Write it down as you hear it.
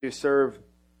To serve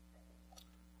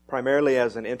primarily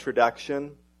as an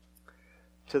introduction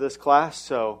to this class,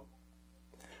 so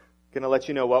I'm going to let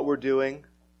you know what we're doing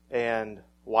and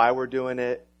why we're doing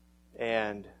it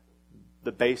and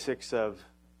the basics of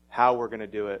how we're going to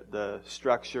do it, the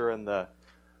structure and the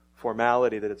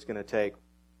formality that it's going to take.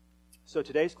 So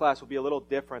today's class will be a little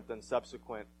different than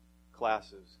subsequent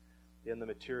classes in the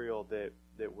material that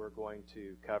we're going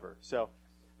to cover. So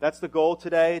that's the goal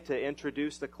today, to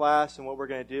introduce the class and what we're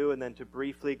going to do, and then to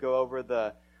briefly go over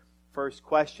the first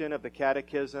question of the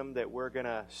catechism that we're going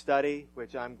to study,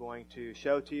 which I'm going to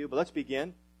show to you. But let's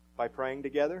begin by praying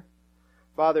together.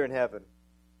 Father in heaven,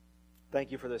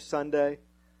 thank you for this Sunday.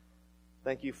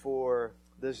 Thank you for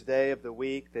this day of the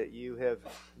week that you have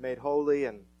made holy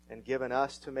and given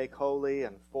us to make holy,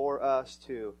 and for us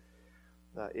to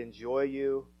enjoy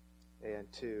you and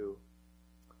to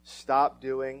stop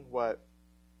doing what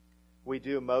we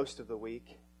do most of the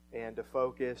week and to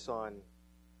focus on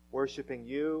worshiping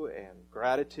you and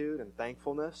gratitude and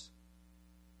thankfulness.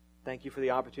 Thank you for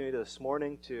the opportunity this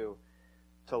morning to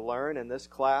learn in this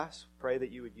class. Pray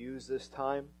that you would use this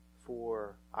time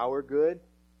for our good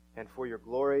and for your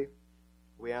glory.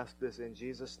 We ask this in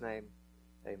Jesus' name.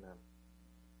 Amen.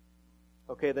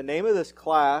 Okay, the name of this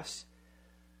class,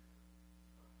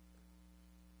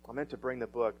 I meant to bring the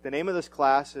book. The name of this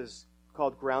class is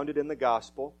called Grounded in the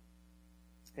Gospel.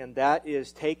 And that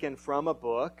is taken from a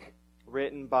book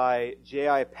written by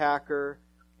J.I. Packer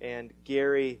and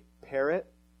Gary Parrott.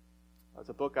 It's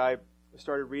a book I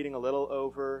started reading a little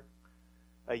over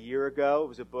a year ago. It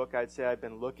was a book I'd say I'd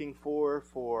been looking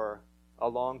for a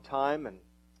long time and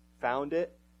found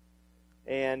it.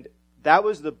 And that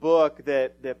was the book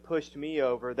that pushed me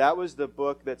over. That was the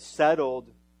book that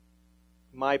settled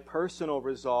my personal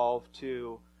resolve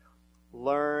to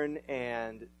learn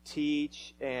and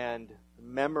teach and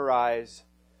memorize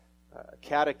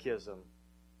catechism.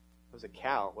 It was a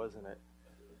cow, wasn't it?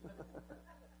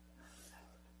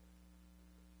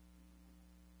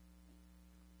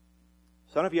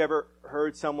 So I don't know if you ever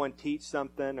heard someone teach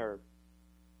something or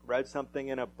read something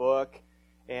in a book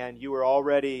and you were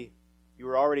already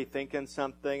thinking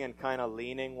something and kind of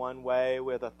leaning one way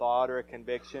with a thought or a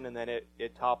conviction, and then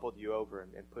it toppled you over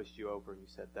and pushed you over, and you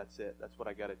said, that's it, that's what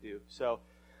I got to do. So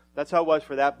that's how it was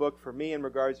for that book. For me, in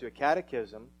regards to a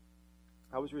catechism,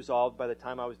 I was resolved by the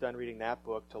time I was done reading that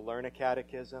book to learn a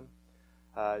catechism,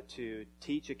 to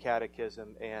teach a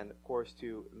catechism, and of course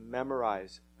to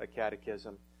memorize a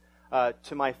catechism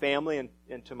to my family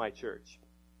and to my church.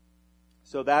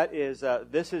 So that is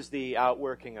this is the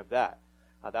outworking of that.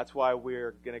 That's why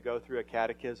we're going to go through a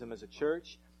catechism as a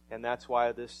church, and that's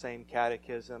why this same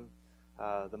catechism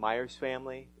the Myers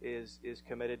family is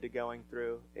committed to going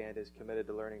through and is committed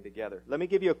to learning together. Let me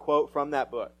give you a quote from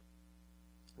that book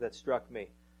that struck me.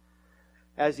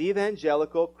 As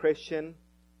evangelical Christian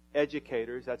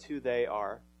educators, that's who they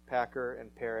are, Packer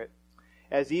and Parrott.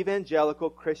 As evangelical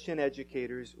Christian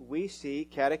educators, we see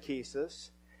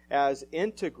catechesis as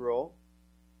integral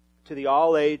to the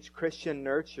all-age Christian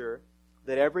nurture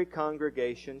that every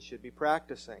congregation should be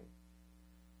practicing.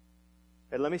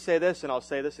 And let me say this, and I'll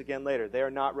say this again later. They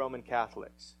are not Roman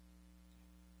Catholics.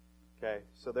 Okay,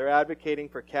 so they're advocating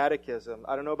for catechism.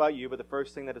 I don't know about you, but the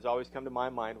first thing that has always come to my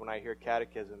mind when I hear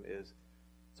catechism is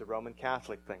it's a Roman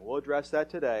Catholic thing. We'll address that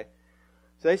today.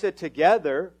 So they said,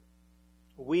 together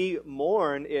we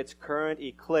mourn its current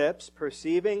eclipse,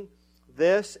 perceiving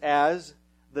this as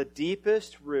the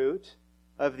deepest root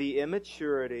of the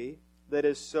immaturity that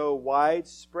is so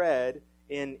widespread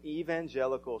in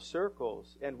evangelical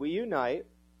circles, and we unite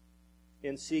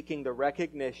in seeking the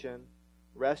recognition,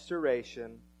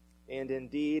 restoration, and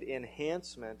indeed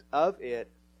enhancement of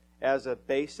it as a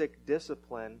basic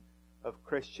discipline of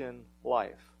Christian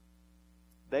life.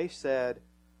 They said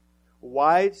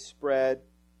widespread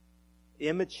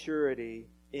immaturity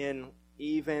in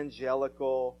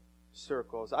evangelical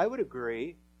circles. I would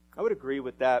agree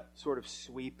with that sort of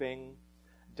sweeping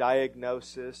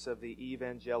diagnosis of the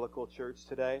evangelical church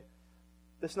today.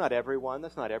 That's not everyone,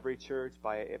 that's not every church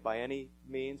by any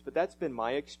means, but that's been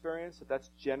my experience, that's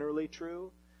generally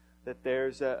true, that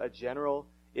there's a general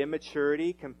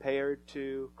immaturity compared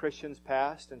to Christians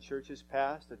past and churches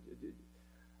past,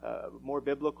 more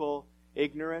biblical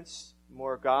ignorance,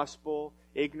 more gospel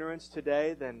ignorance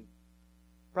today than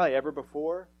probably ever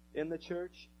before in the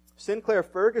church. Sinclair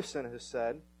Ferguson has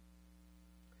said,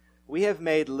 "We have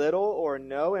made little or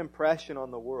no impression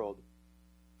on the world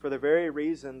for the very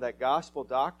reason that gospel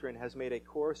doctrine has made a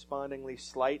correspondingly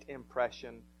slight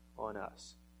impression on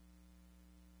us."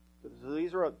 So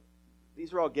these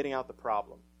are all getting out the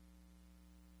problem.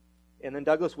 And then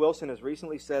Douglas Wilson has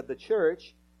recently said the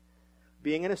church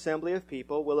being an assembly of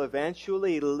people, will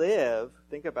eventually live,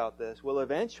 think about this, will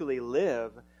eventually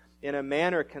live in a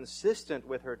manner consistent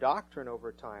with her doctrine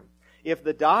over time. If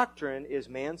the doctrine is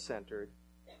man-centered,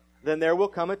 then there will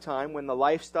come a time when the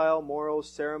lifestyle,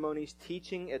 morals, ceremonies,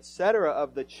 teaching, etc.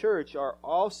 of the church are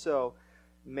also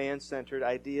man-centered.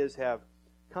 Ideas have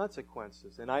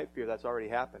consequences, and I fear that's already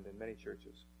happened in many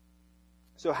churches.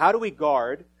 So how do we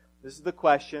guard? This is the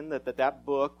question that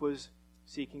book was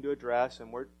seeking to address,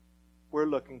 and we're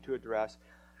looking to address.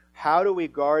 How do we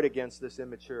guard against this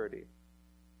immaturity?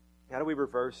 How do we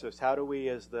reverse this? How do we,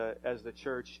 as the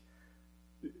church,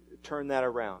 turn that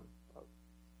around?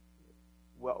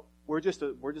 Well, we're just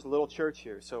a little church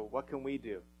here, so what can we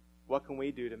do? What can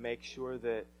we do to make sure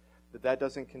that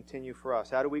doesn't continue for us?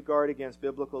 How do we guard against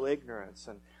biblical ignorance?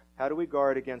 And how do we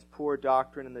guard against poor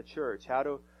doctrine in the church?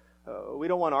 We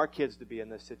don't want our kids to be in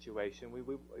this situation.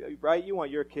 Right? You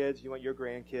want your kids, you want your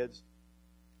grandkids,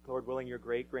 Lord willing, your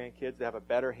great-grandkids to have a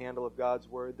better handle of God's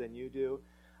Word than you do,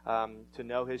 to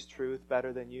know His truth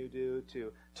better than you do,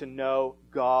 to know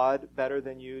God better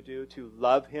than you do, to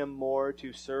love Him more,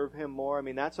 to serve Him more. I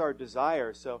mean, that's our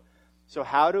desire. So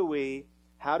how do we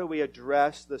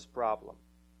address this problem?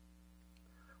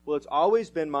 Well, it's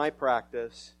always been my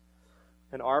practice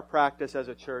and our practice as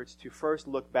a church to first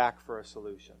look back for a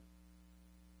solution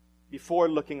before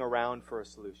looking around for a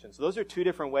solution. So those are two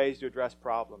different ways to address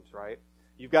problems, right?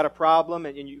 You've got a problem,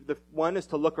 and the one is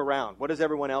to look around. What is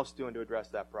everyone else doing to address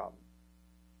that problem?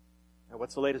 And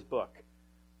what's the latest book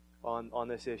on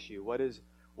this issue? What is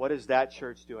that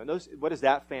church doing? What is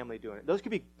that family doing? Those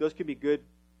could be good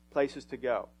places to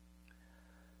go.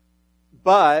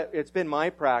 But it's been my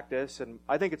practice, and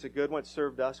I think it's a good one. It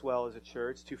served us well as a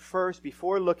church, to first,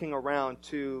 before looking around,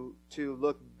 to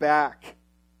look back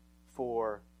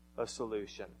for a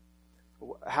solution.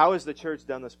 How has the church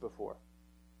done this before?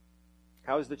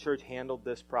 How has the church handled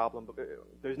this problem?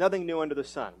 There's nothing new under the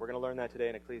sun. We're going to learn that today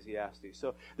in Ecclesiastes.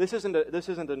 So this isn't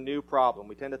a new problem.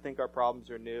 We tend to think our problems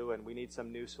are new and we need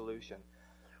some new solution.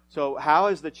 So how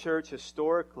has the church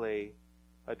historically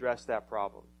addressed that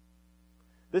problem?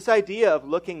 This idea of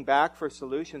looking back for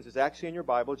solutions is actually in your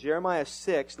Bible. Jeremiah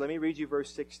 6, let me read you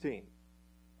verse 16.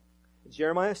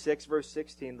 Jeremiah 6, verse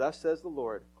 16, thus says the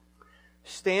Lord,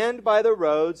 "Stand by the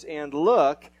roads and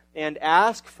look, and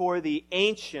ask for the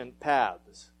ancient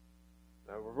paths."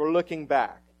 We're looking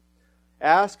back.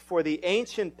 Ask for the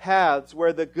ancient paths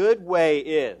where the good way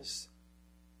is,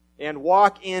 and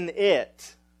walk in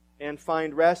it, and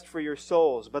find rest for your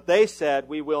souls. But they said,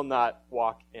 "We will not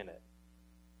walk in it."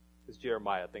 As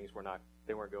Jeremiah, things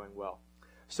weren't going well.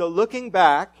 So looking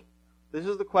back, this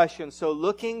is the question. So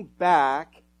looking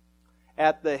back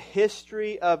at the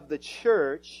history of the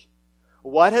church,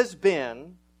 what has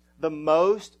been the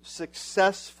most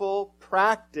successful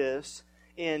practice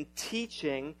in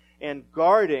teaching and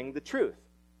guarding the truth?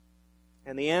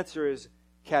 And the answer is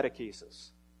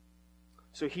catechesis.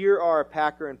 So here are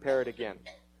Packer and Parrott again.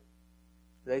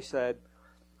 They said,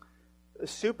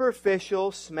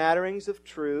 "Superficial smatterings of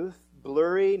truth,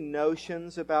 blurry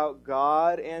notions about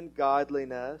God and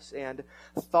godliness, and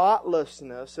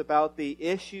thoughtlessness about the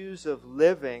issues of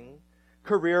living,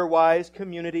 career-wise,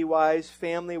 community-wise,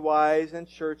 family-wise, and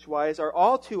church-wise, are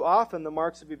all too often the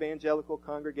marks of evangelical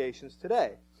congregations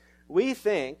today. We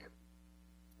think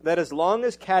that as long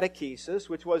as catechesis,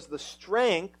 which was the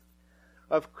strength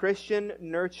of Christian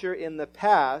nurture in the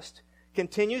past,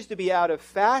 continues to be out of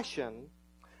fashion,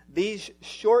 these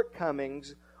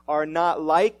shortcomings are not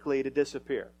likely to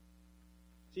disappear."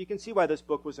 So you can see why this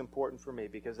book was important for me,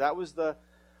 because that was the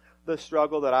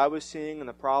struggle that I was seeing and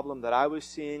the problem that I was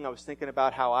seeing. I was thinking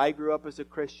about how I grew up as a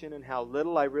Christian and how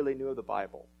little I really knew of the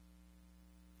Bible.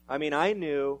 I mean, I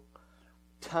knew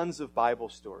tons of Bible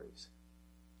stories,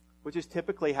 which is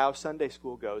typically how Sunday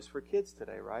school goes for kids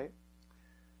today, right?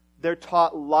 They're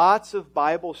taught lots of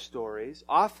Bible stories,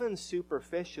 often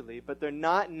superficially, but they're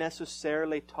not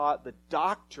necessarily taught the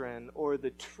doctrine or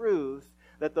the truth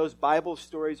that those Bible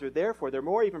stories are there for. They're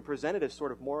more even presented as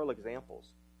sort of moral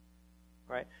examples.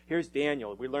 Right? Here's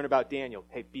Daniel. We learn about Daniel.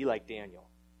 Hey, be like Daniel.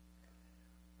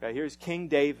 Okay, here's King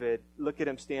David. Look at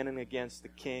him standing against the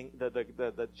king,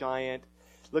 the giant.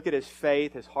 Look at his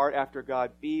faith, his heart after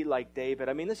God. Be like David.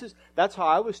 I mean, that's how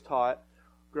I was taught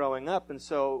growing up.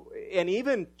 And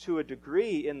even to a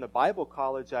degree in the Bible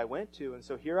college I went to. And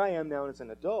so here I am now as an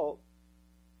adult,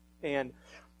 and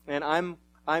I'm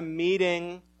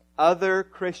meeting other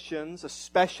Christians,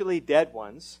 especially dead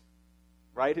ones,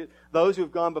 right? Those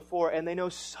who've gone before, and they know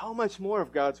so much more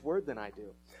of God's Word than I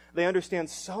do. They understand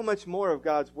so much more of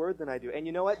God's Word than I do. And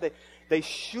you know what? They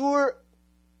sure,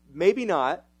 maybe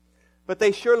not, but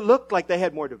they sure looked like they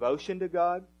had more devotion to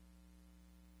God.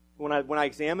 when I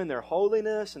examine their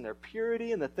holiness and their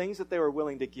purity and the things that they were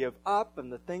willing to give up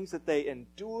and the things that they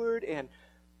endured, and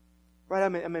right,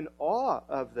 I'm in awe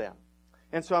of them.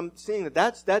 And so I'm seeing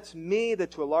that's me,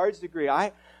 that to a large degree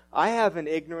I have an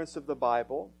ignorance of the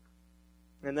Bible,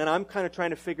 and then I'm kind of trying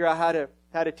to figure out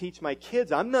how to teach my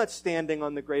kids. I'm not standing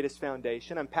on the greatest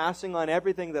foundation. I'm passing on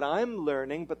everything that I'm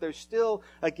learning, but there's still,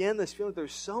 again, this feeling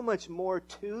there's so much more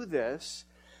to this.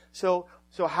 So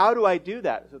how do I do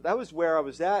that? So that was where I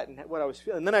was at and what I was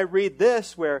feeling. And then I read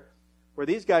this where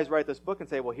these guys write this book and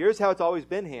say, well, here's how it's always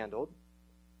been handled.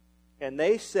 And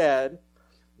they said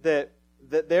that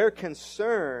their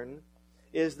concern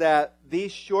is that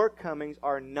these shortcomings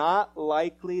are not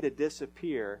likely to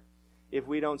disappear if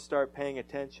we don't start paying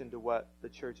attention to what the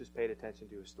church has paid attention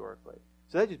to historically.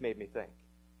 So that just made me think.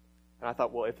 And I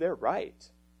thought, well, if they're right,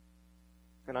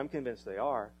 and I'm convinced they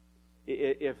are,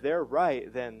 if they're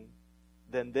right, then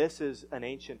this is an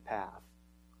ancient path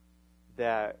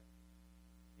that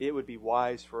it would be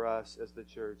wise for us as the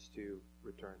church to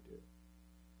return to.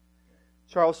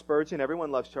 Charles Spurgeon,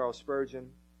 everyone loves Charles Spurgeon.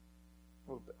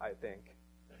 Well, I think.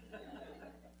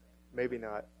 Maybe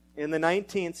not. In the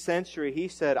 19th century, he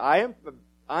said, I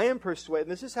am persuaded,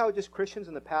 and this is how just Christians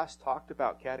in the past talked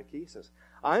about catechesis.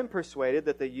 I am persuaded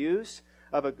that the use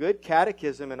of a good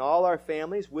catechism in all our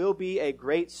families will be a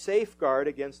great safeguard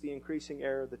against the increasing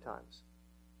error of the times.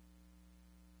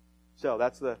 So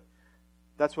that's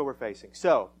what we're facing.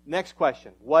 So, next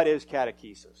question. What is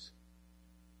catechesis?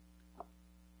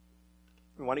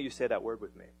 Why don't you say that word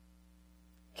with me?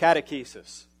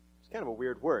 Catechesis. It's kind of a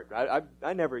weird word.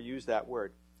 I never use that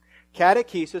word.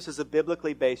 Catechesis is a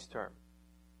biblically based term.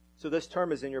 So this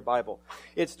term is in your Bible.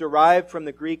 It's derived from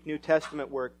the Greek New Testament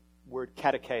word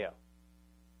katecheo.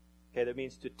 Okay, that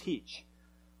means to teach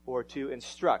or to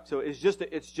instruct. So it's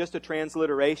just a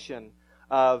transliteration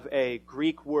of a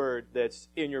Greek word that's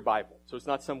in your Bible. So it's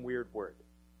not some weird word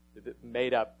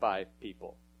made up by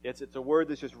people. It's a word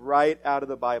that's just right out of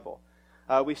the Bible.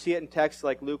 We see it in texts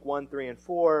like Luke 1, 3, and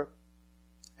 4,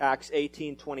 Acts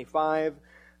 18, 25,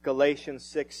 Galatians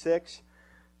 6, 6.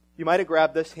 You might have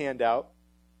grabbed this handout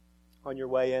on your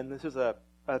way in. This is a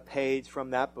page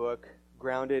from that book,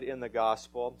 grounded in the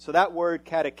gospel. So that word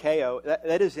katecheo,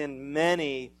 that is in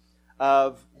many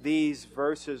of these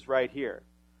verses right here.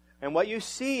 And what you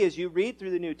see as you read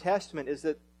through the New Testament is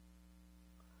that,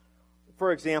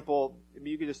 for example,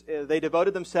 you could they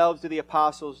devoted themselves to the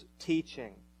apostles'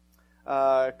 teaching.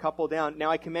 A couple down. Now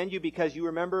I commend you because you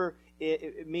remember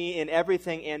me in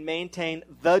everything and maintain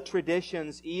the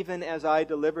traditions even as I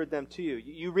delivered them to you.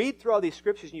 You read through all these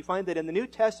scriptures and you find that in the New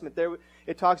Testament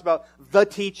it talks about the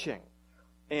teaching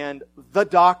and the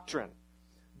doctrine.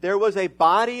 There was a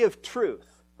body of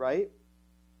truth, right?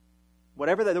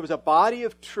 Whatever that, there was a body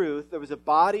of truth, there was a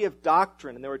body of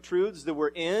doctrine, and there were truths that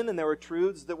were in and there were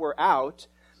truths that were out,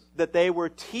 that they were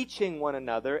teaching one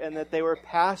another and that they were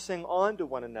passing on to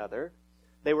one another.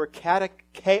 They were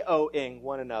katecheoing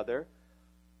one another.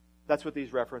 That's what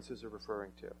these references are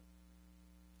referring to.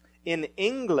 In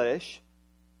English,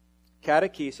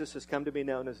 catechesis has come to be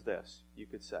known as this, you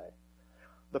could say.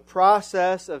 The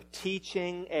process of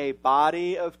teaching a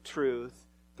body of truth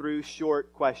through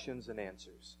short questions and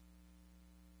answers.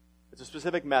 It's a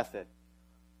specific method.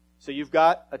 So you've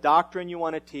got a doctrine you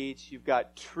want to teach. You've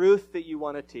got truth that you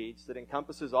want to teach that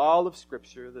encompasses all of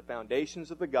Scripture, the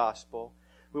foundations of the gospel.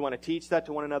 We want to teach that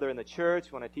to one another in the church.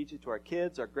 We want to teach it to our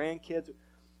kids, our grandkids.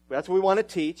 That's what we want to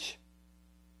teach.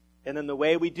 And then the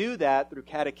way we do that through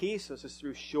catechesis is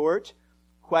through short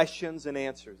questions and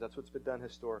answers. That's what's been done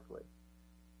historically.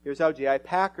 Here's how J.I.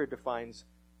 Packer defines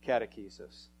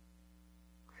catechesis.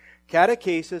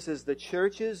 Catechesis is the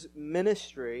church's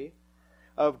ministry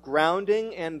of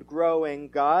grounding and growing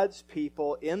God's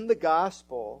people in the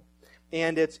gospel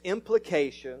and its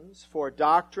implications for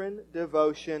doctrine,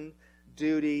 devotion,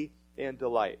 duty, and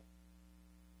delight.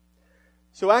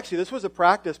 So actually, this was a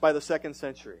practice by the 2nd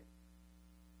century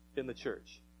in the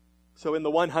church. So in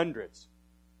the 100s,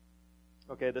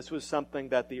 okay, this was something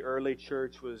that the early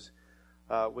church was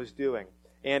doing.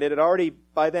 And it had already,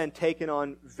 by then, taken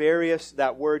on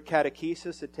that word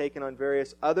catechesis had taken on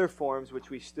various other forms,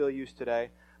 which we still use today.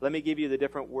 Let me give you the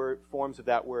different forms of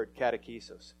that word,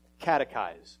 catechesis.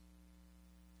 Catechize.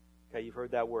 Okay, you've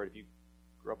heard that word. If you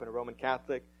grew up in a Roman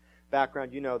Catholic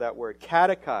background, you know that word.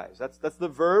 Catechize. That's the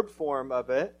verb form of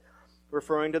it,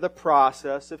 referring to the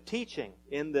process of teaching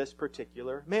in this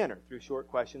particular manner, through short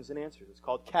questions and answers. It's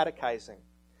called catechizing.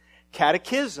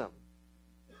 Catechism.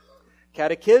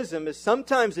 Catechism is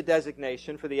sometimes a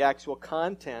designation for the actual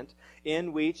content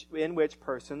in which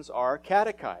persons are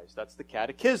catechized. That's the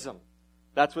catechism.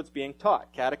 That's what's being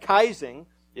taught. Catechizing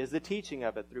is the teaching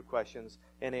of it through questions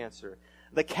and answer.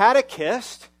 The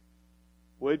catechist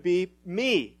would be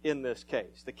me in this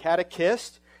case. The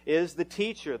catechist is the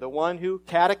teacher, the one who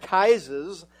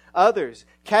catechizes others.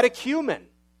 Catechumen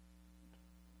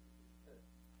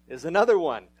is another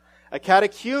one. A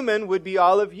catechumen would be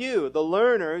all of you, the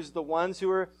learners, the ones who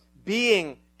are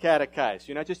being catechized.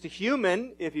 You're not just a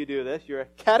human if you do this. You're a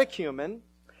catechumen.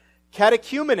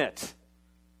 Catechumenate.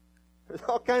 There's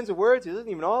all kinds of words. It isn't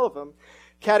even all of them.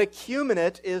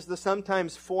 Catechumenate is the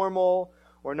sometimes formal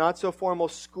or not so formal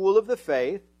school of the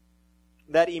faith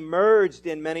that emerged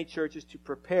in many churches to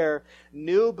prepare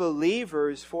new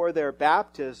believers for their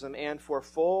baptism and for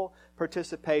full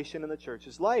participation in the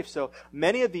church's life. So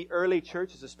many of the early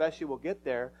churches, especially we'll get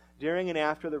there, during and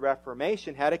after the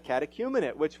Reformation, had a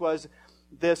catechumenate, which was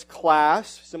this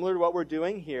class, similar to what we're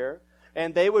doing here,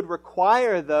 and they would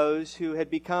require those who had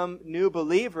become new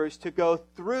believers to go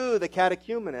through the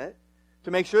catechumenate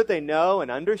to make sure that they know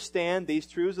and understand these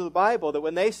truths of the Bible, that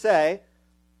when they say,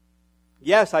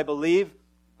 yes, I believe,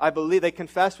 they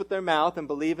confess with their mouth and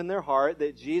believe in their heart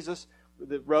that Jesus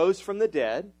rose from the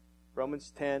dead,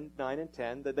 Romans 10, 9 and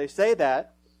 10, that they say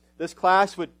that, this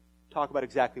class would talk about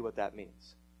exactly what that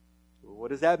means. What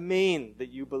does that mean that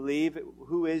you believe?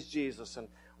 Who is Jesus and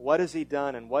what has He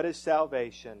done and what is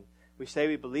salvation? We say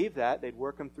we believe that. They'd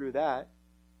work them through that.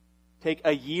 Take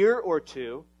a year or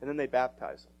two and then they'd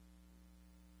baptize them.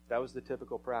 That was the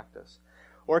typical practice.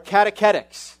 Or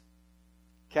catechetics.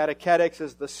 Catechetics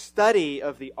is the study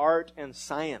of the art and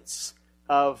science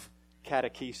of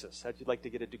catechesis. How'd you like to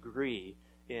get a degree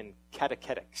in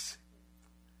catechetics?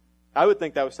 I would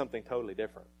think that was something totally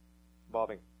different,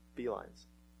 involving felines.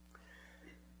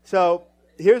 So,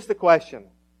 here's the question.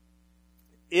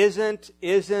 Isn't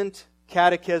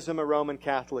catechism a Roman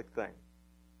Catholic thing?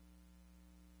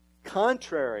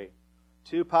 Contrary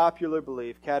to popular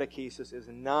belief, catechesis is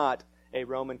not a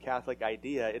Roman Catholic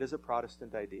idea. It is a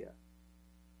Protestant idea.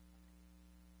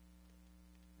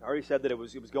 I already said that it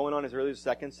was going on as early as the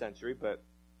 2nd century, but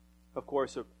of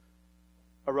course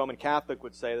a Roman Catholic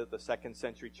would say that the 2nd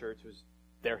century church was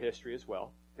their history as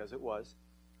well, because it was.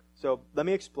 So let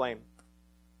me explain.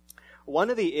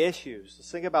 One of the issues,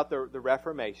 let's think about the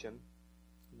Reformation,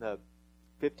 the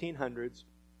 1500s.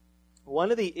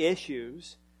 One of the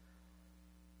issues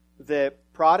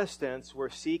that Protestants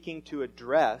were seeking to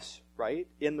address, right,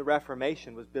 in the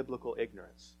Reformation was biblical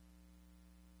ignorance.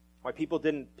 Why people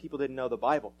didn't know the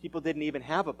Bible. People didn't even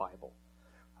have a Bible.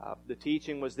 The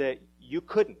teaching was that you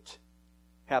couldn't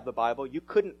have the Bible, you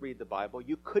couldn't read the Bible,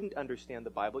 you couldn't understand the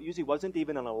Bible. It usually wasn't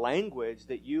even in a language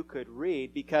that you could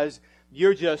read because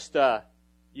you're just, a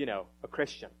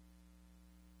Christian.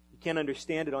 You can't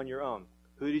understand it on your own.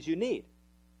 Who did you need?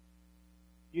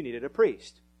 You needed a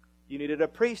priest. You needed a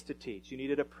priest to teach. You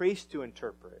needed a priest to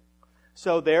interpret.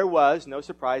 So there was, no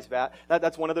surprise,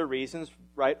 that's one of the reasons,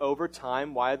 right, over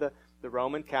time why the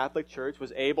Roman Catholic Church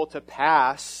was able to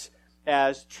pass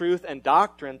as truth and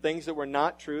doctrine things that were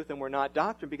not truth and were not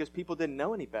doctrine, because people didn't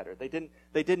know any better. They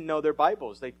didn't know their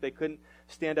Bibles. They couldn't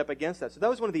stand up against that. So that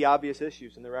was one of the obvious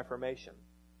issues in the Reformation.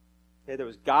 Okay, there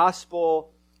was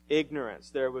gospel ignorance.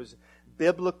 There was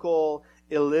biblical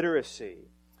illiteracy.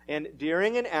 And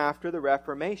during and after the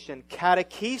Reformation,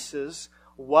 catechesis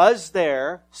was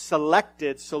their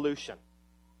selected solution.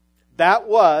 That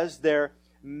was their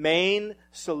main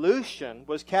solution,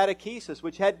 was catechesis,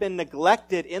 which had been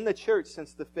neglected in the church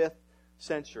since the 5th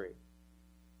century.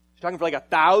 We're talking for like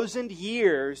 1,000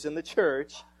 years in the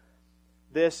church.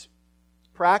 This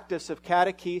practice of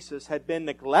catechesis had been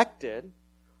neglected.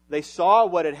 They saw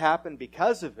what had happened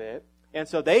because of it, and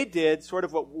so they did sort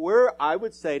of what we're, I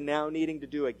would say, now needing to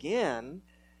do again.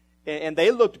 And they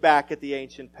looked back at the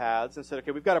ancient paths and said, okay,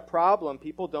 we've got a problem.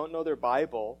 People don't know their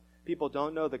Bible. People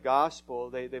don't know the gospel.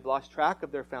 They've lost track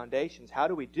of their foundations. How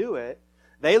do we do it?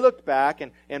 They looked back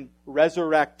and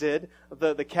resurrected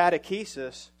the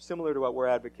catechesis, similar to what we're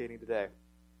advocating today.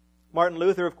 Martin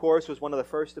Luther, of course, was one of the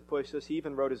first to push this. He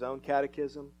even wrote his own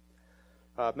catechism.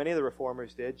 Many of the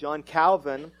reformers did. John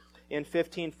Calvin, in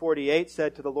 1548,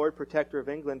 said to the Lord Protector of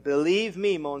England, "Believe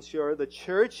me, monsieur, the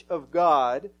Church of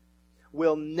God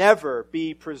will never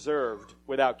be preserved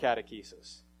without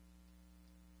catechesis."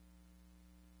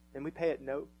 And we pay it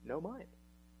no mind.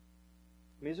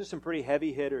 I mean, these are some pretty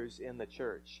heavy hitters in the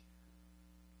church.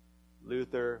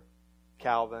 Luther,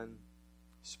 Calvin,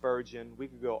 Spurgeon, we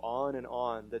could go on and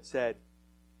on, that said,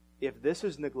 if this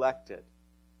is neglected,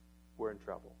 we're in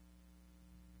trouble.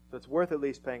 So it's worth at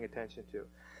least paying attention to.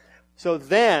 So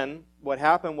then, what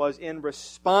happened was, in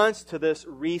response to this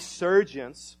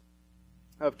resurgence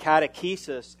of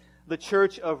catechesis, the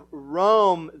Church of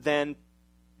Rome then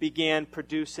began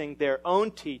producing their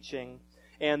own teaching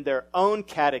and their own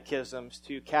catechisms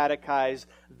to catechize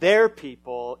their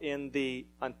people in the,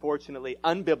 unfortunately,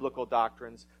 unbiblical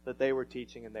doctrines that they were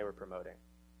teaching and they were promoting.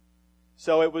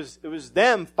 So it was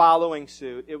them following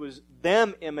suit. It was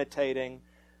them imitating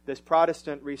this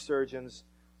Protestant resurgence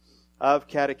of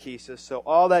catechesis. So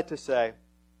all that to say,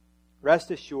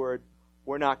 rest assured,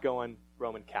 we're not going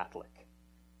Roman Catholic.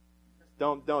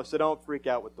 So don't freak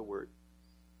out with the word.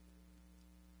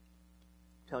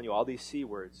 I'm telling you all these C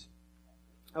words.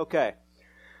 Okay.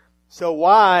 So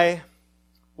why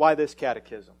this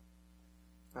catechism?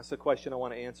 That's the question I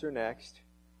want to answer next.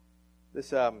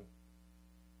 This I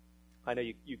know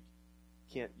you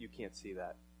can't see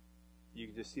that. You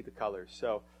can just see the colors.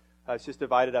 So it's just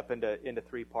divided up into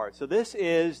three parts. So this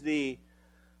is the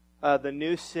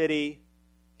New City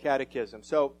Catechism.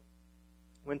 So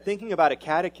when thinking about a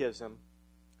catechism,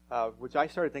 which I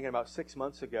started thinking about 6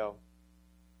 months ago,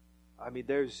 I mean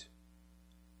there's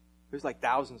like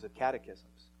thousands of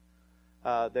catechisms.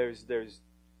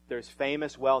 There's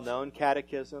famous, well-known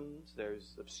catechisms.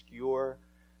 There's obscure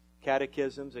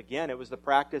catechisms. Again, it was the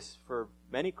practice for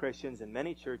many Christians and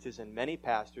many churches and many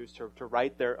pastors to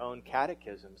write their own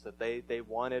catechisms that they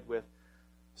wanted with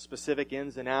specific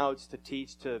ins and outs to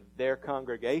teach to their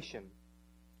congregation.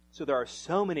 So there are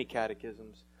so many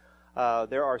catechisms.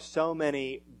 There are so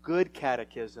many good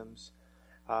catechisms.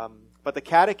 But the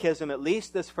catechism, at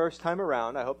least this first time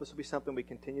around, I hope this will be something we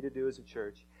continue to do as a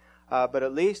church, but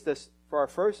at least for our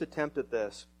first attempt at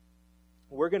this,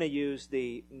 we're going to use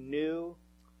the New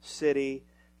City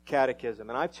Catechism.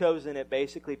 And I've chosen it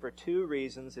basically for two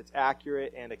reasons. It's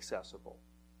accurate and accessible.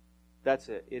 That's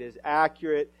it. It is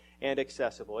accurate and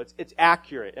accessible. It's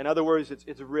accurate. In other words,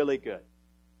 it's really good.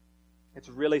 It's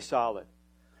really solid.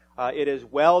 It is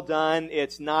well done.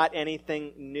 It's not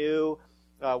anything new.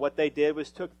 What they did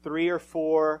was took 3 or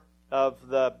 4 of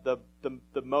the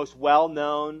most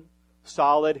well-known,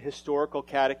 solid historical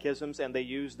catechisms, and they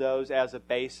used those as a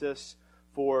basis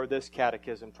for this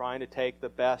catechism, trying to take the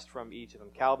best from each of them.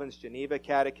 Calvin's Geneva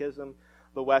Catechism,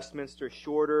 the Westminster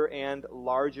Shorter and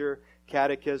Larger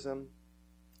Catechism.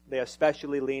 They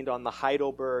especially leaned on the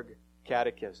Heidelberg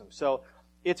Catechism. So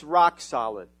it's rock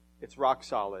solid. It's rock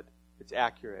solid. It's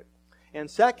accurate. And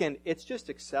second, it's just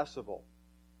accessible.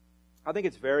 I think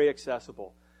it's very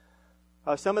accessible.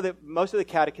 Most of the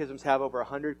catechisms have over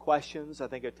 100 questions. I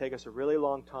think it would take us a really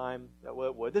long time.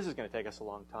 This is going to take us a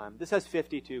long time. This has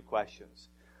 52 questions.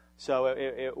 So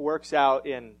it works out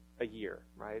in a year,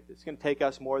 right? It's going to take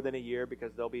us more than a year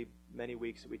because there'll be many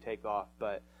weeks that we take off.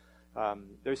 But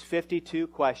there's 52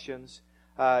 questions.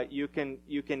 You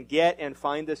can get and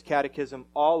find this catechism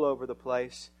all over the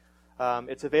place.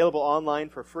 It's available online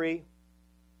for free.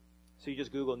 So you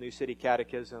just Google New City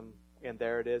Catechism, and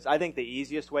there it is. I think the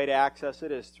easiest way to access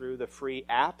it is through the free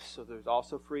apps. So there's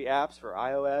also free apps for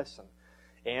iOS and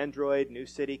Android, New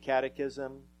City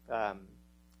Catechism,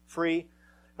 free.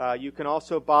 You can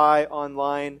also buy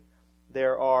online.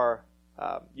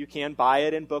 You can buy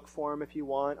it in book form if you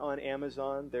want on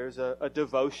Amazon. There's a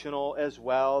devotional as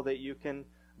well that you can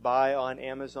buy on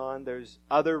Amazon. There's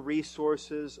other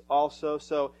resources also.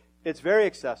 So it's very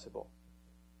accessible.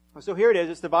 So here it is.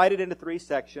 It's divided into 3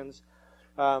 sections.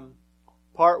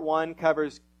 Part 1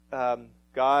 covers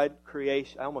God,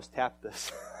 creation. I almost tapped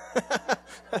this.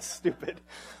 That's stupid.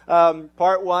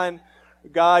 Part 1,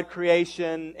 God,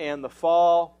 creation, and the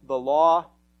fall, the law.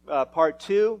 Part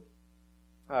 2,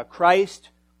 Christ,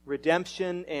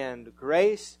 redemption, and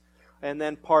grace. And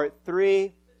then Part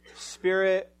 3,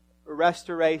 Spirit,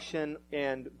 restoration,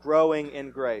 and growing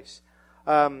in grace.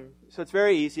 So it's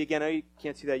very easy. Again, I know you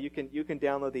can't see that. You can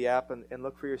download the app and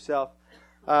look for yourself.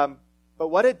 But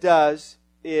what it does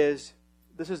is,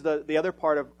 this is the other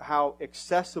part of how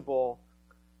accessible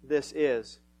this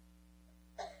is.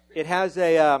 It has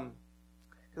because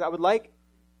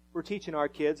we're teaching our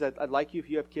kids. I'd like you, if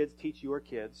you have kids, teach your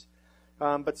kids.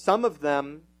 But some of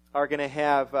them are going to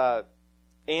have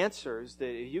answers that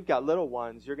if you've got little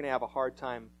ones, you're going to have a hard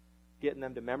time getting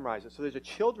them to memorize it. So there's a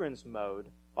children's mode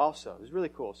also. It's really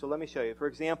cool. So let me show you. For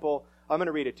example, I'm going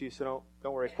to read it to you, so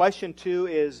don't worry. Question 2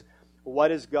 is,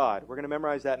 what is God? We're going to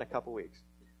memorize that in a couple weeks.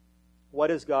 What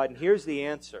is God? And here's the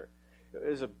answer.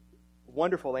 It is a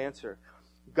wonderful answer.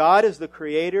 God is the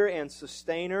creator and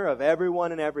sustainer of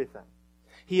everyone and everything.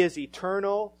 He is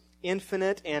eternal,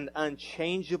 infinite, and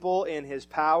unchangeable in His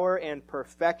power and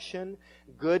perfection,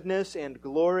 goodness and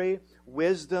glory,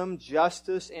 wisdom,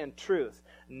 justice, and truth.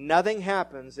 Nothing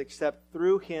happens except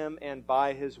through Him and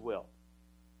by His will.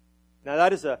 Now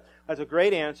that's a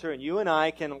great answer, and you and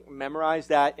I can memorize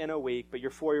that in a week, but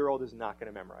your 4-year-old is not going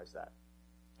to memorize that.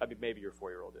 I mean, maybe your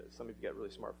 4-year-old is. Some of you got really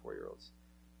smart 4-year-olds.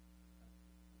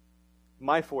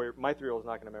 My 3-year-old is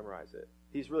not going to memorize it.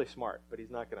 He's really smart, but he's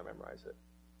not going to memorize it.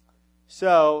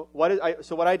 So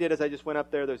what I did is I just went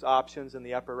up there. There's options in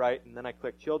the upper right, and then I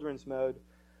clicked children's mode,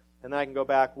 and then I can go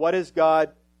back. What is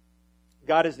God?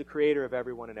 God is the creator of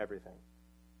everyone and everything.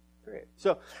 Great.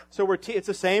 So it's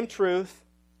the same truth,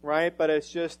 right? But it's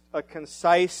just a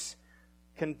concise,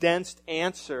 condensed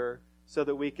answer so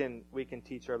that we can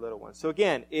teach our little ones. So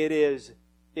again,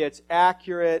 it's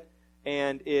accurate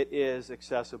and it is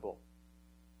accessible.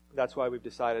 That's why we've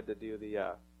decided to do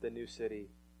the New City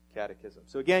Catechism.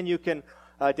 So again, you can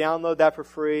download that for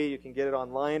free. You can get it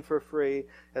online for free.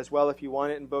 As well, if you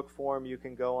want it in book form, you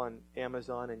can go on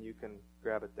Amazon and you can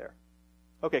grab it there.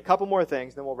 Okay, a couple more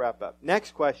things, then we'll wrap up.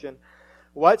 Next question.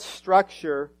 What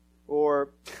structure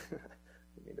or...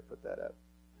 I need to put that up.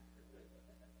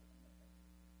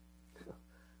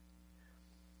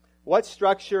 What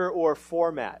structure or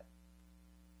format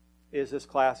is this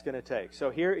class going to take?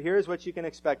 So here's what you can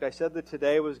expect. I said that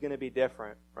today was going to be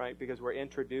different, right, because we're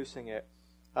introducing it.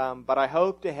 But I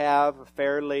hope to have a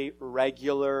fairly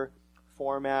regular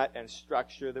format and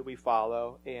structure that we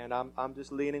follow, and I'm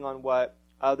just leaning on what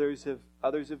others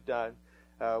have done.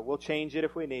 We'll change it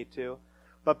if we need to.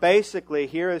 But basically,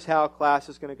 here is how class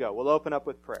is going to go. We'll open up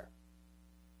with prayer.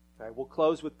 Okay? We'll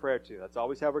close with prayer too. That's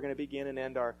always how we're going to begin and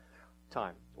end our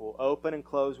time. We'll open and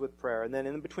close with prayer. And then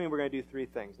in between, we're going to do 3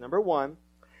 things. Number 1,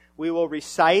 we will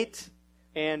recite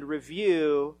and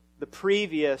review the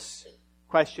previous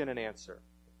question and answer.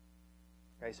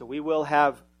 Okay, so we will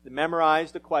have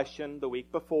memorized the question the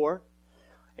week before,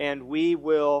 and we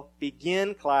will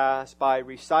begin class by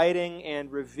reciting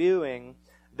and reviewing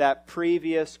that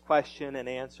previous question and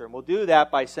answer. And we'll do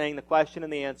that by saying the question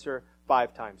and the answer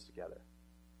 5 times together.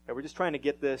 Okay, we're just trying to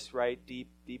get this right deep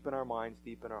in our minds,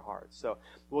 deep in our hearts. So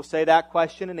we'll say that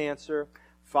question and answer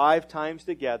 5 times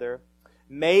together.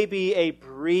 Maybe a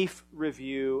brief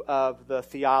review of the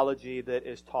theology that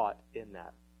is taught in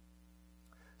that.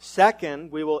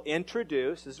 Second, we will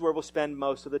introduce, this is where we'll spend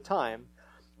most of the time,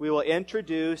 we will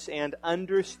introduce and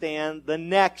understand the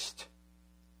next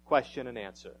question and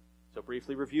answer. So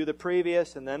briefly review the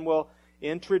previous, and then we'll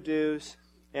introduce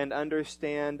and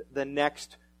understand the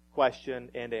next question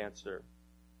and answer.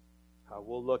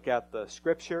 We'll look at the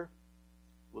Scripture.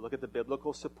 We'll look at the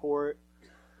biblical support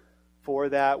for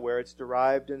that, where it's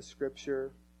derived in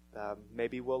Scripture.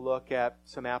 Maybe we'll look at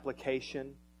some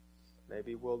application.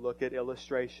 Maybe we'll look at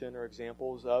illustration or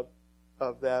examples of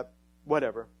that,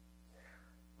 whatever.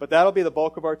 But that'll be the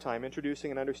bulk of our time,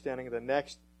 introducing and understanding the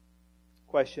next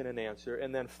question and answer.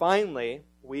 And then finally,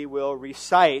 we will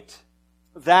recite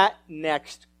that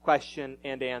next question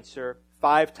and answer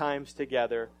 5 times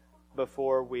together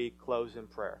before we close in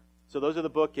prayer. So those are the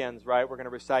bookends, right? We're going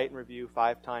to recite and review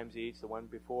 5 times each, the one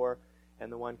before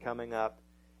and the one coming up.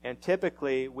 And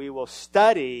typically, we will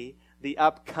study the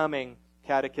upcoming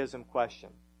catechism question.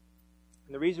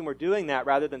 And the reason we're doing that,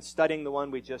 rather than studying the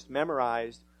one we just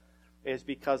memorized, is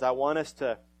because I want us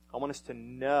to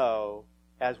know,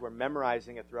 as we're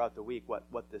memorizing it throughout the week,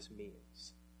 what this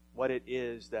means, what it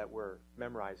is that we're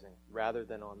memorizing, rather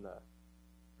than on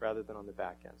the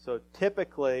back end. So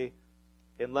typically,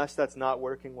 unless that's not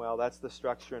working well, that's the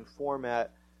structure and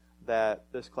format that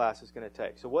this class is going to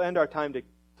take. So we'll end our time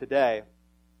today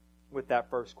with that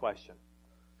first question.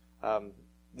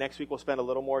 Next week we'll spend a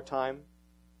little more time,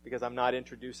 because I'm not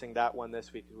introducing that one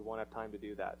this week because we won't have time to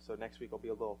do that. So next week will be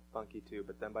a little funky too,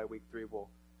 but then by week 3 we'll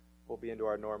be into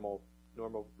our normal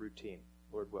routine,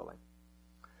 Lord willing.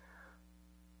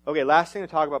 Okay, last thing to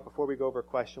talk about before we go over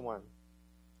question 1.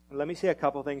 Let me say a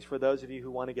couple things for those of you who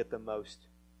want to get the most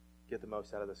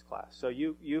out of this class. So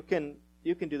you can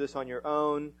do this on your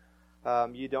own.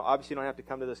 You don't have to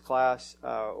come to this class,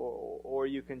 or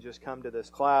you can just come to this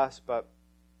class. But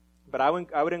I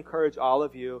would encourage all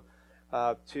of you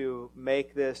to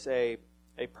make this a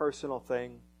personal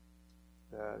thing.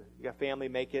 You got family,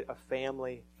 make it a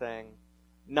family thing,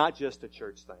 not just a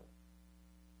church thing.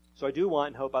 So I do want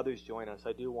and hope others join us.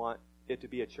 I do want it to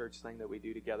be a church thing that we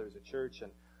do together as a church,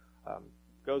 and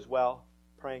goes well.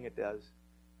 Praying it does,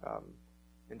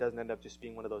 and doesn't end up just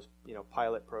being one of those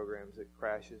pilot programs that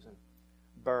crashes and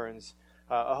burns.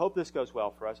 I hope this goes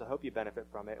well for us. I hope you benefit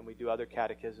from it, and we do other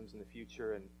catechisms in the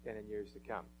future and in years to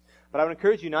come. But I would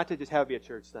encourage you not to just have it be a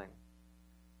church thing,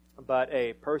 but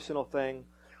a personal thing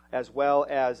as well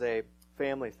as a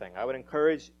family thing. I would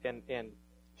encourage and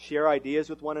share ideas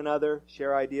with one another,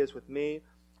 share ideas with me.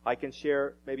 I can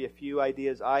share maybe a few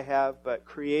ideas I have, but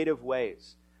creative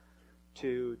ways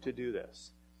to do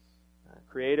this.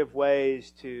 Creative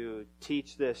ways to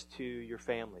teach this to your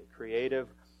family. Creative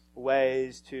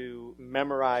ways to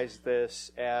memorize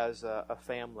this as a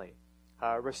family.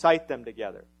 Recite them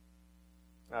together.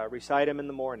 Recite them in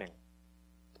the morning,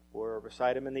 or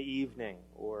recite them in the evening,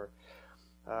 or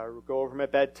go over them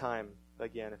at bedtime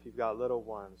again if you've got little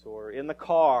ones, or in the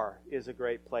car is a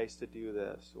great place to do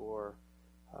this, or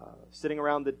sitting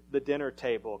around the dinner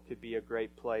table could be a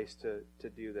great place to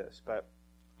do this. But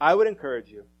I would encourage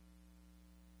you,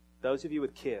 those of you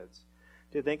with kids,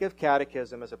 to think of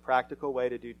catechism as a practical way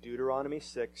to do Deuteronomy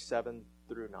 6, 7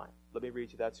 through 9. Let me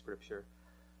read you that scripture.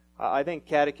 I think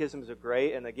catechism is a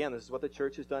great, and again, this is what the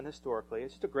church has done historically,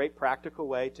 it's just a great practical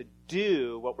way to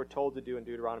do what we're told to do in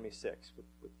Deuteronomy 6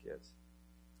 with kids.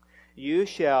 You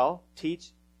shall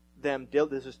teach them,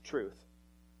 this is truth,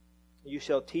 you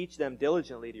shall teach them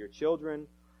diligently to your children,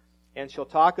 and shall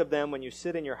talk of them when you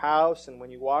sit in your house, and when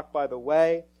you walk by the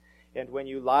way, and when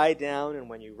you lie down, and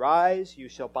when you rise. You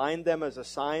shall bind them as a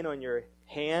sign on your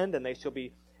hand, and they shall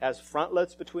be as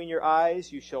frontlets between your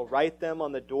eyes. You shall write them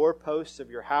on the doorposts of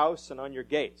your house and on your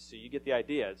gates. So you get the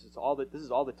idea. This is all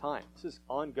the time. This is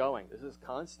ongoing. This is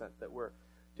constant that we're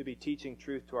to be teaching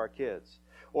truth to our kids.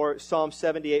 Or Psalm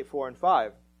 78, 4 and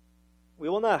 5. We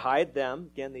will not hide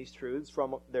them, again, these truths,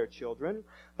 from their children,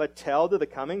 but tell to the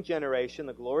coming generation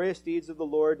the glorious deeds of the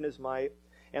Lord and His might,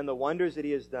 and the wonders that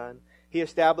He has done. He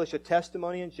established a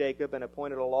testimony in Jacob and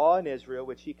appointed a law in Israel,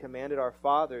 which He commanded our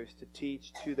fathers to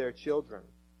teach to their children.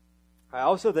 I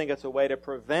also think it's a way to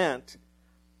prevent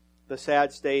the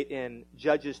sad state in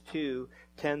Judges 2,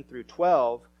 10 through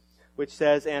 12, which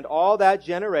says, and all that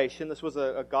generation, this was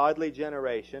a godly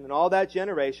generation, and all that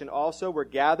generation also were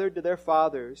gathered to their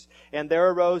fathers, and there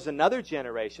arose another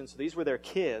generation, so these were their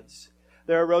kids,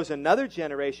 there arose another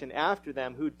generation after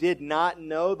them who did not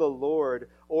know the Lord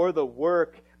or the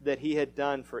work that He had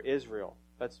done for Israel.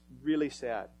 That's really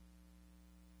sad.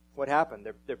 What happened?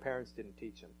 Their parents didn't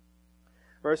teach them.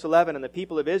 Verse 11, and the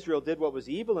people of Israel did what was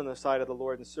evil in the sight of the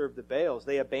Lord and served the Baals.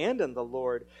 They abandoned the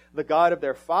Lord, the God of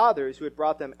their fathers, who had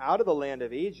brought them out of the land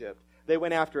of Egypt. They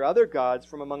went after other gods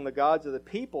from among the gods of the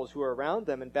peoples who were around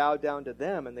them and bowed down to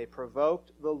them, and they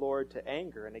provoked the Lord to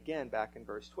anger. And again, back in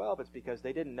verse 12, it's because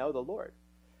they didn't know the Lord.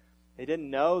 They didn't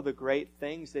know the great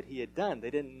things that He had done. They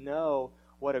didn't know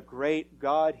what a great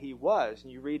God He was.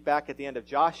 And you read back at the end of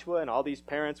Joshua, and all these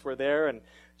parents were there, and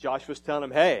Joshua's telling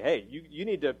them, hey, you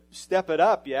need to step it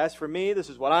up. You ask for me, this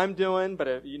is what I'm doing,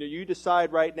 but you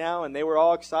decide right now. And they were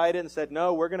all excited and said,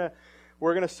 no, we're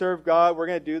gonna serve God, we're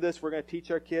gonna do this, we're gonna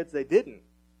teach our kids. They didn't.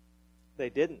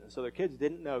 So their kids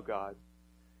didn't know God,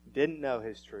 didn't know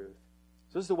His truth.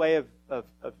 So this is a way of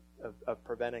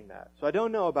preventing that. So I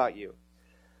don't know about you,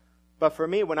 but for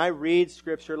me, when I read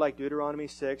Scripture like Deuteronomy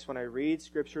 6, when I read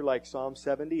Scripture like Psalm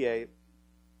 78,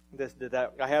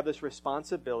 that I have this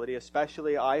responsibility,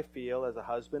 especially I feel as a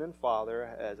husband and father,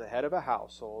 as a head of a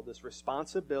household, this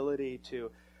responsibility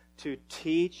to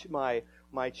teach my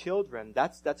children.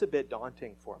 That's a bit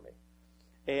daunting for me,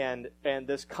 and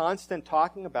this constant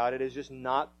talking about it is just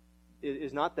not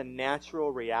the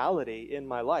natural reality in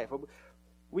my life.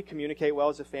 We communicate well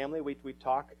as a family. We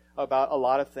talk about a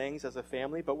lot of things as a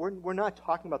family, but we're not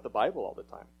talking about the Bible all the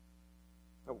time.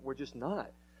 We're just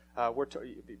not.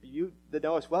 You that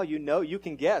know us well, you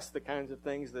can guess the kinds of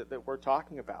things that we're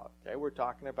talking about. Okay, we're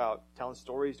talking about telling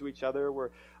stories to each other. We're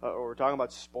talking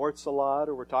about sports a lot,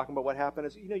 or we're talking about what happened.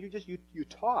 You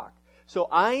talk. So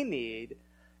I need.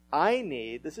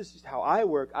 This is just how I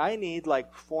work. I need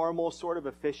like formal, sort of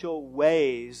official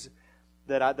ways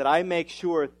that I make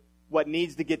sure what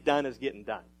needs to get done is getting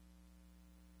done.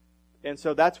 And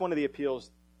so that's one of the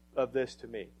appeals of this to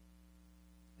me,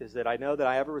 is that I know that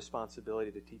I have a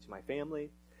responsibility to teach my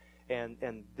family,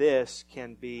 and this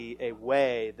can be a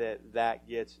way that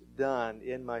gets done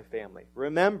in my family.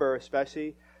 Remember,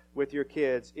 especially with your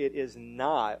kids, it is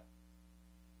not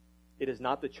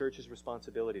the church's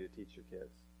responsibility to teach your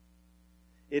kids.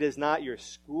 It is not your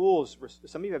school's.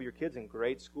 Some of you have your kids in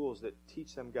great schools that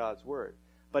teach them God's Word,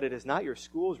 but it is not your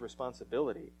school's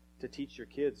responsibility to teach your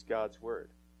kids God's Word.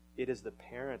 It is the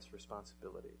parents'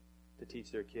 responsibility to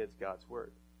teach their kids God's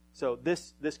Word. So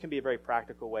this can be a very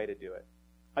practical way to do it.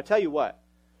 I tell you what,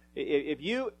 if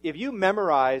you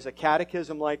memorize a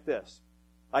catechism like this,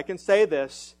 I can say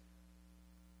this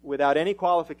without any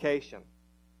qualification.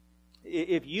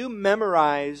 If you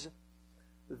memorize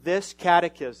this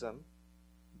catechism,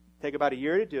 take about a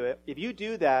year to do it. If you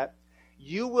do that,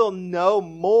 you will know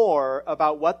more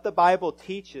about what the Bible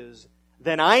teaches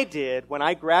than I did when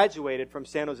I graduated from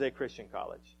San Jose Christian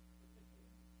College.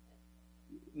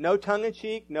 No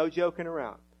tongue-in-cheek, no joking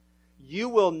around. You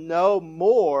will know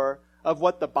more of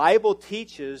what the Bible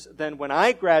teaches than when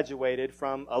I graduated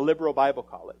from a liberal Bible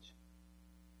college.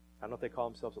 I don't know if they call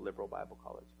themselves a liberal Bible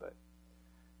college, but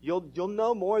you'll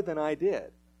know more than I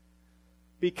did.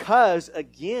 Because,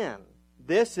 again,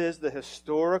 this is the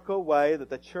historical way that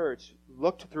the church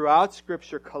looked throughout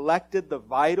Scripture, collected the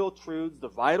vital truths, the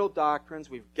vital doctrines.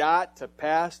 We've got to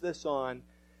pass this on,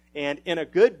 and in a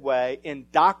good way,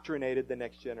 indoctrinated the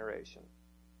next generation.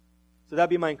 So that'd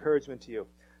be my encouragement to you,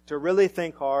 to really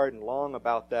think hard and long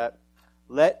about that.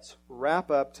 Let's wrap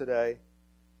up today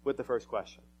with the first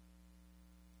question.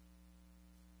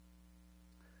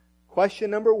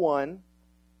 Question number 1.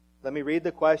 Let me read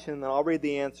the question, and then I'll read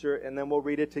the answer, and then we'll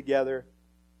read it together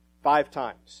 5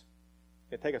 times.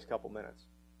 It'll take us a couple minutes.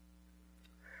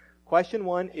 Question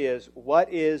 1 is,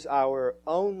 what is our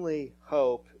only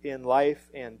hope in life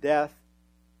and death?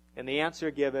 And the answer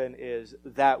given is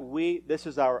that this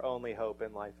is our only hope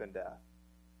in life and death.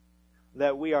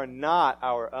 That we are not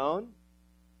our own,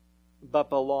 but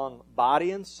belong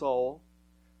body and soul,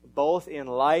 both in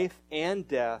life and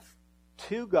death,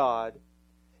 to God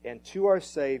and to our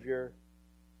Savior,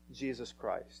 Jesus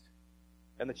Christ.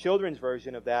 And the children's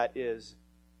version of that is,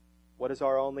 what is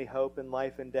our only hope in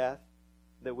life and death?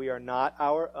 That we are not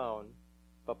our own,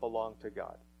 but belong to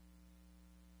God.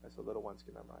 As the little ones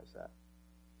can memorize that.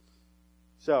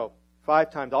 So,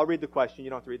 5 times. I'll read the question. You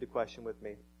don't have to read the question with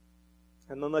me.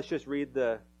 And then let's just read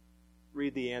the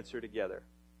answer together.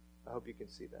 I hope you can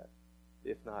see that.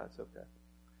 If not, it's okay.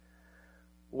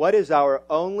 What is our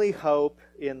only hope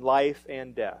in life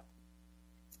and death?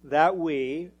 That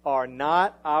we are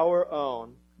not our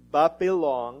own, but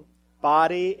belong,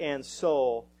 body and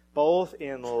soul, both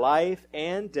in life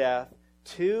and death,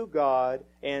 to God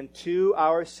and to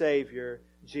our Savior,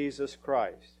 Jesus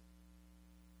Christ.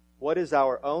 What is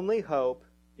our only hope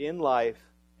in life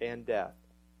and death?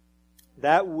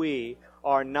 That we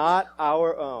are not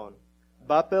our own,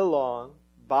 but belong,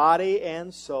 body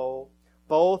and soul,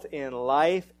 both in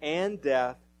life and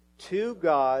death, to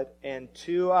God and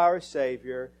to our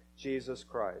Savior, Jesus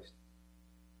Christ.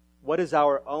 What is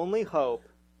our only hope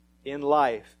in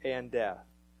life and death?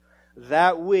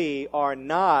 That we are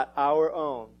not our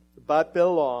own, but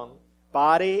belong,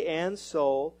 body and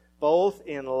soul, both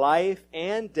in life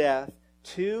and death,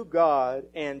 to God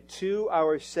and to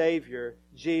our Savior,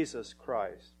 Jesus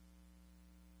Christ.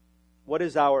 What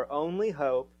is our only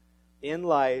hope in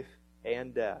life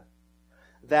and death?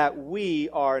 That we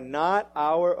are not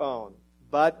our own,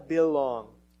 but belong,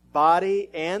 body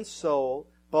and soul,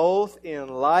 both in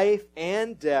life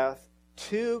and death,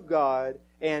 to God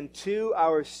and to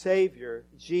our Savior,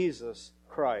 Jesus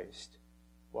Christ.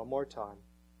 One more time.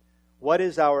 What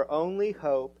is our only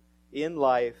hope in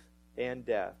life and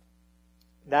death?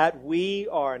 That we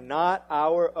are not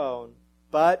our own,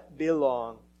 but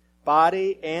belong,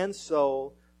 body and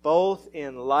soul, both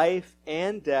in life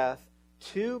and death,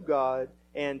 to God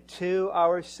and to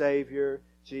our Savior,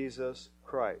 Jesus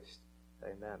Christ.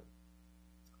 Amen.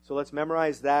 So let's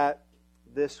memorize that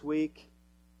this week.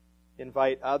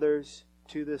 Invite others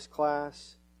to this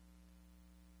class.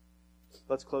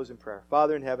 Let's close in prayer.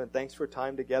 Father in heaven, thanks for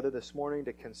time together this morning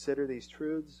to consider these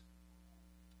truths.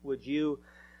 Would you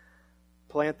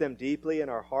plant them deeply in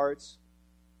our hearts?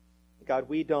 God,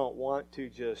 we don't want to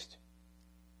just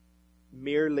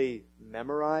merely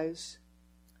memorize.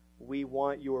 We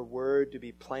want your word to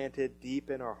be planted deep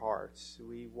in our hearts.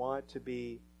 We want to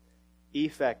be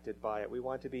affected by it. We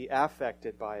want to be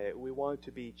affected by it. We want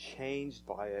to be changed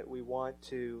by it. We want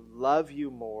to love you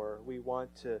more. We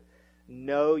want to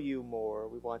know you more.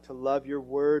 We want to love your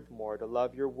word more, to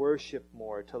love your worship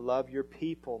more, to love your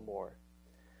people more.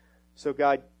 So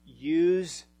God,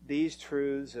 use these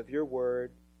truths of your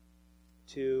word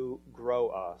to grow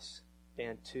us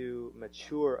and to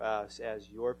mature us as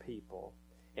your people.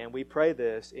 And we pray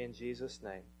this in Jesus'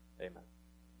 name. Amen.